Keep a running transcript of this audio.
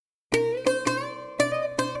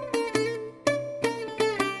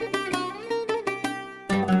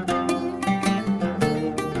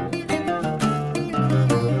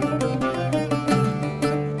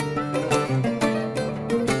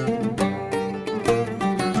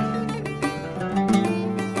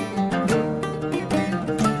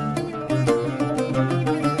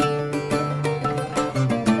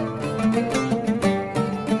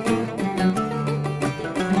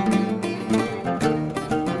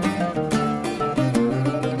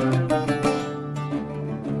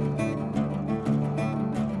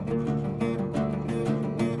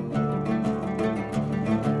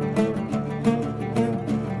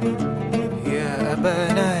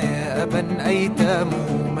أيتامه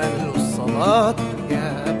ملوا الصلاة،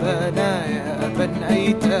 يا أبانا يا أبا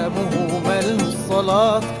أيتامه ملوا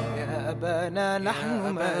الصلاة، يا أبانا نحن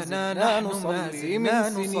ما زلنا نصلي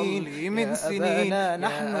من سنين،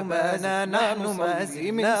 نحن ما زلنا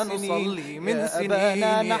نصلي من سنين،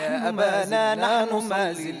 يا أبانا نحن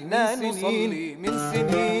ما زلنا نصلي من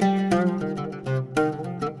سنين.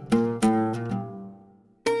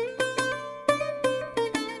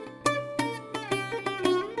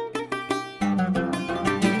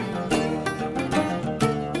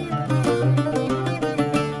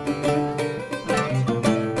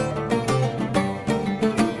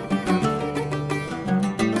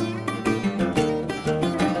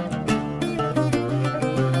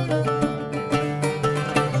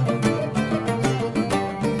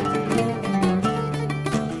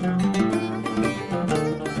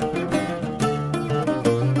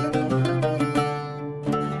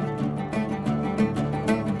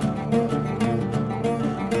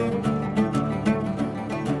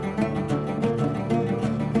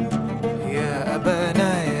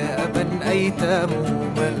 أيتامه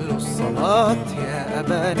ملوا الصلاة، يا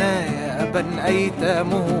أبانا يا أبا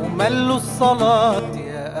أيتامه ملوا الصلاة،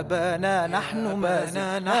 يا أبانا نحن ما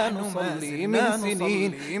زلنا نصلي من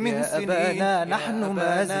سنين، يا أبانا نحن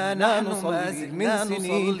ما زلنا نصلي من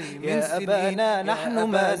سنين، يا أبانا نحن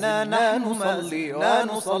ما زلنا نصلي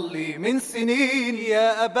ونصلي من سنين،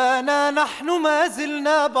 يا أبانا نحن ما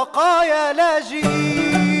زلنا بقايا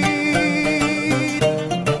لاجئين.